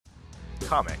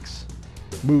comics,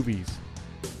 movies,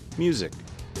 music,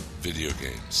 video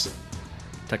games,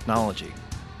 technology,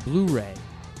 Blu-ray,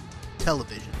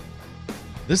 television.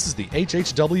 This is the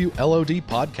HHW LOD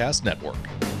Podcast Network.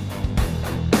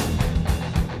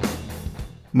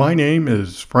 My name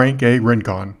is Frank A.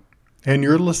 Rincon, and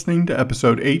you're listening to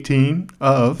episode 18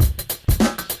 of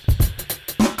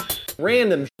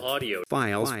Random Audio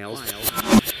Files.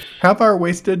 Half Hour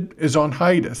Wasted is on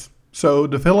hiatus, so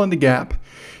to fill in the gap,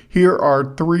 here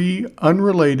are 3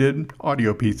 unrelated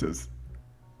audio pieces.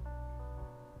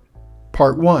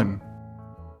 Part 1.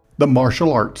 The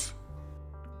Martial Arts.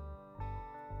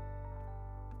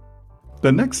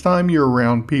 The next time you're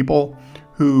around people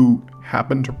who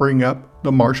happen to bring up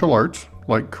the martial arts,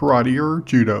 like karate or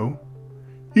judo,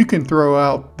 you can throw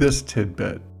out this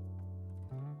tidbit.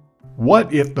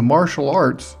 What if the martial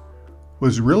arts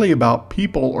was really about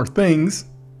people or things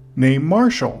named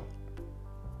Marshall?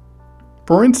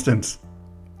 For instance,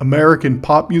 American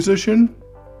pop musician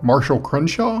Marshall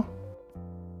Crenshaw,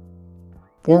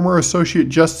 former Associate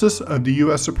Justice of the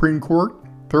U.S. Supreme Court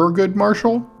Thurgood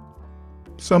Marshall.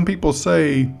 Some people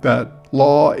say that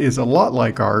law is a lot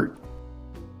like art.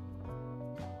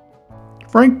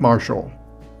 Frank Marshall,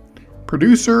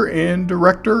 producer and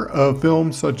director of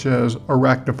films such as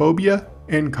Arachnophobia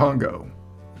and Congo.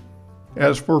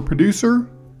 As for producer,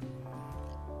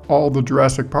 all the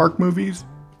Jurassic Park movies,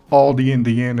 all the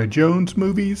Indiana Jones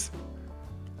movies,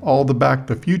 all the Back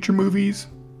to the Future movies,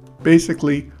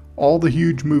 basically all the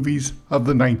huge movies of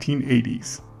the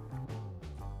 1980s.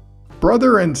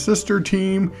 Brother and sister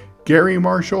team Gary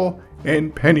Marshall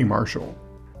and Penny Marshall.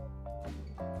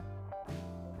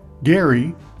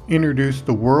 Gary introduced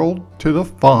the world to the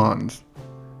Fonz,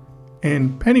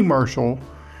 and Penny Marshall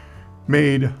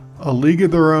made a league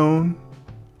of their own,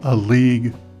 a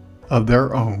league of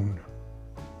their own.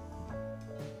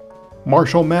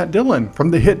 Marshall Matt Dillon from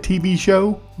the hit TV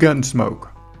show Gunsmoke,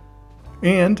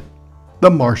 and the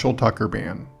Marshall Tucker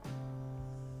Band.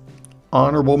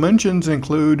 Honorable mentions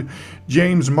include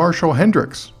James Marshall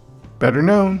Hendricks, better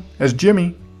known as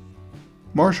Jimmy,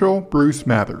 Marshall Bruce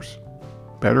Mathers,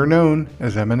 better known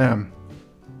as Eminem,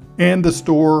 and the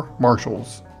store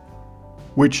Marshalls,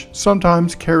 which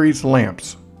sometimes carries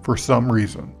lamps for some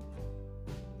reason.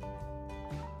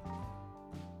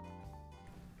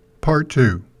 Part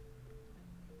 2.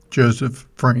 Joseph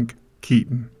Frank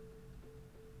Keaton.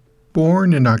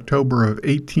 Born in October of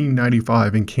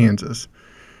 1895 in Kansas,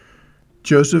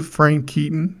 Joseph Frank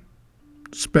Keaton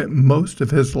spent most of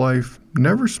his life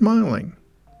never smiling,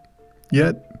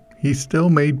 yet he still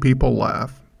made people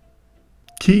laugh.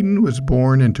 Keaton was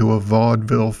born into a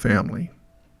vaudeville family.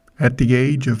 At the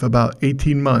age of about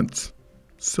 18 months,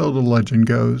 so the legend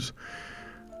goes,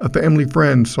 a family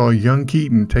friend saw young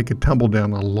Keaton take a tumble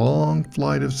down a long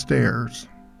flight of stairs.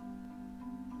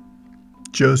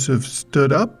 Joseph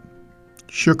stood up,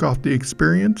 shook off the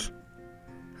experience,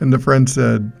 and the friend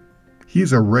said,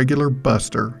 "He's a regular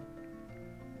buster."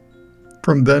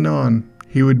 From then on,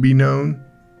 he would be known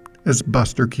as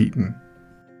Buster Keaton.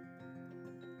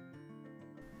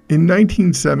 In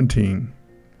 1917,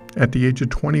 at the age of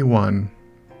 21,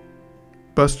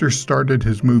 Buster started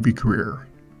his movie career.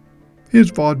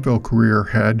 His vaudeville career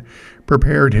had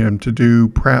prepared him to do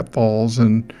pratfalls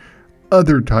and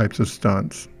other types of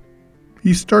stunts.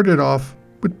 He started off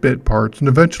with bit parts and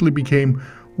eventually became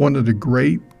one of the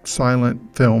great silent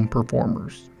film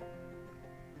performers.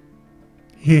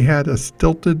 He had a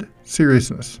stilted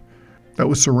seriousness that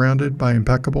was surrounded by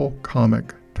impeccable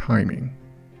comic timing.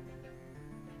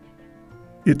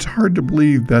 It's hard to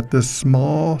believe that this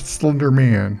small, slender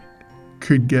man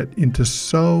could get into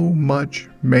so much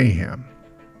mayhem.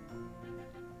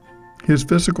 His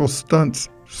physical stunts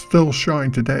still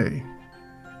shine today.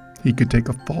 He could take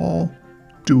a fall,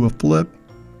 do a flip,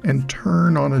 and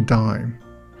turn on a dime.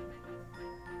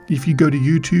 If you go to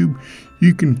YouTube,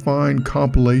 you can find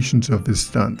compilations of his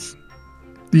stunts.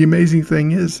 The amazing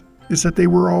thing is that they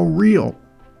were all real.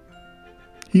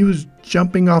 He was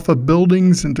jumping off of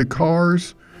buildings into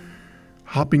cars,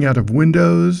 hopping out of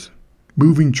windows,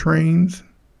 moving trains.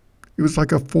 It was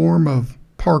like a form of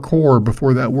parkour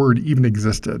before that word even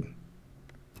existed.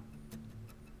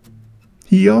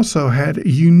 He also had a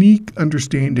unique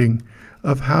understanding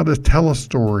of how to tell a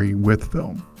story with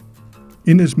film.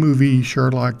 In his movie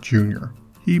Sherlock Jr.,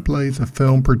 he plays a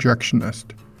film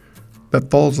projectionist that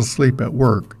falls asleep at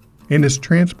work and is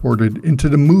transported into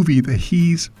the movie that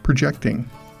he's projecting.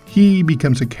 He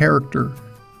becomes a character.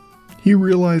 He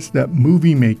realized that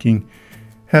movie making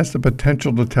has the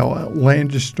potential to tell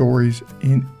outlandish stories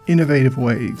in innovative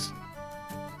ways.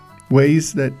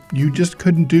 Ways that you just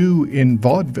couldn't do in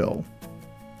vaudeville.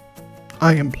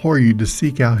 I implore you to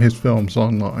seek out his films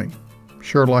online.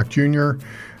 Sherlock Jr.,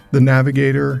 The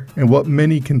Navigator, and what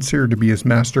many consider to be his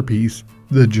masterpiece,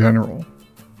 The General.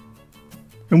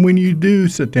 And when you do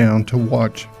sit down to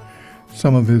watch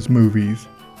some of his movies,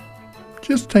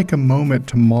 just take a moment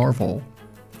to marvel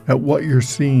at what you're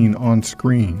seeing on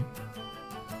screen.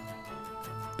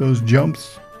 Those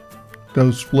jumps,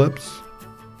 those flips,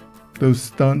 those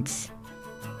stunts,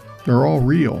 they're all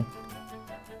real.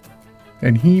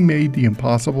 And he made the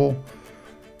impossible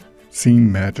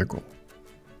seem magical.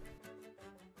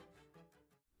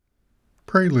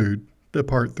 Prelude to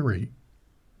Part 3.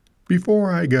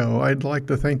 Before I go, I'd like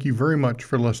to thank you very much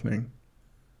for listening.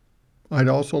 I'd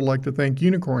also like to thank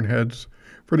Unicorn Heads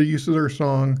for the use of their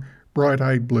song Bright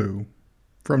Eyed Blue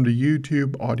from the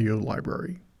YouTube audio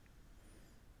library.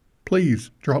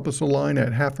 Please drop us a line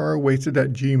at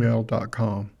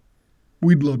halfhourwasted@gmail.com.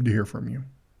 We'd love to hear from you.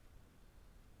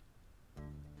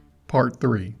 Part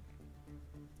 3.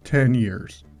 10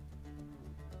 years.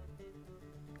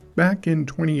 Back in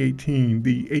 2018,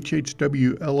 the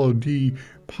HHW LOD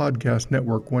Podcast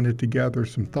Network wanted to gather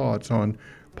some thoughts on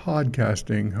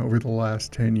podcasting over the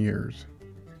last 10 years.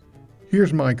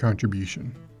 Here's my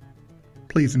contribution.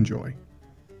 Please enjoy.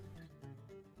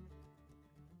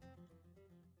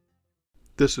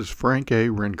 This is Frank A.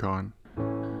 Rincon.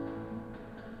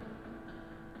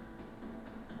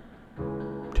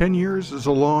 10 years is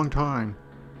a long time.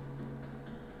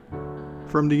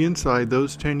 From the inside,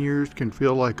 those 10 years can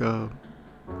feel like a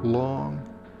long,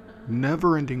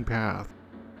 never-ending path.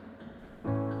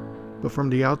 But from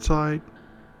the outside,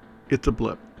 it's a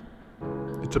blip.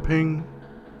 It's a ping.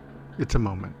 It's a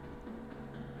moment.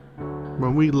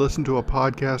 When we listen to a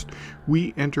podcast,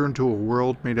 we enter into a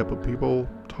world made up of people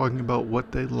talking about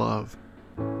what they love.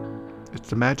 It's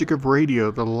the magic of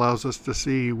radio that allows us to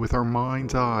see with our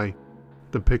mind's eye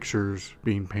the pictures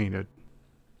being painted.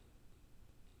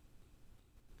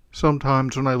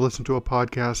 Sometimes when I listen to a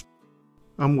podcast,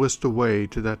 I'm whisked away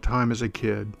to that time as a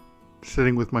kid,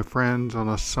 sitting with my friends on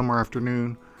a summer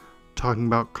afternoon, talking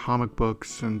about comic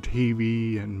books and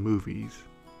TV and movies.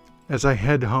 As I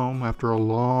head home after a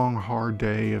long, hard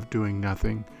day of doing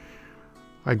nothing,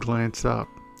 I glance up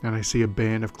and I see a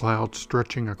band of clouds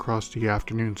stretching across the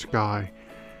afternoon sky,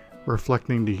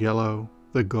 reflecting the yellow,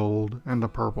 the gold, and the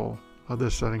purple of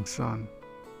the setting sun.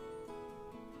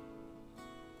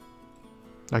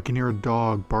 I can hear a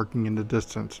dog barking in the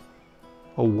distance,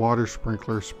 a water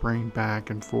sprinkler spraying back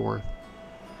and forth,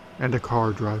 and a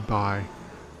car drive by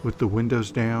with the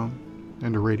windows down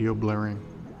and the radio blaring.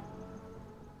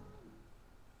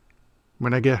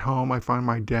 When I get home, I find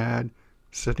my dad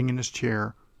sitting in his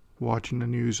chair watching the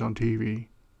news on TV.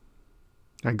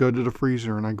 I go to the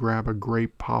freezer and I grab a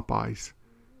grape pop ice,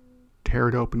 tear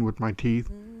it open with my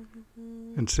teeth,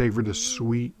 and savor the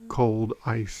sweet, cold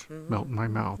ice melt in my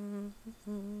mouth.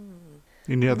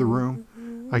 In the other room,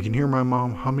 I can hear my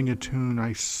mom humming a tune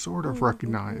I sort of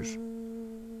recognize.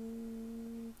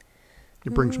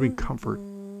 It brings me comfort.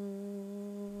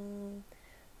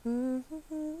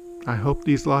 I hope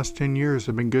these last 10 years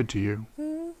have been good to you.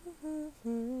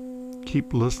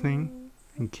 Keep listening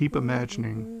and keep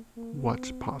imagining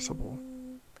what's possible.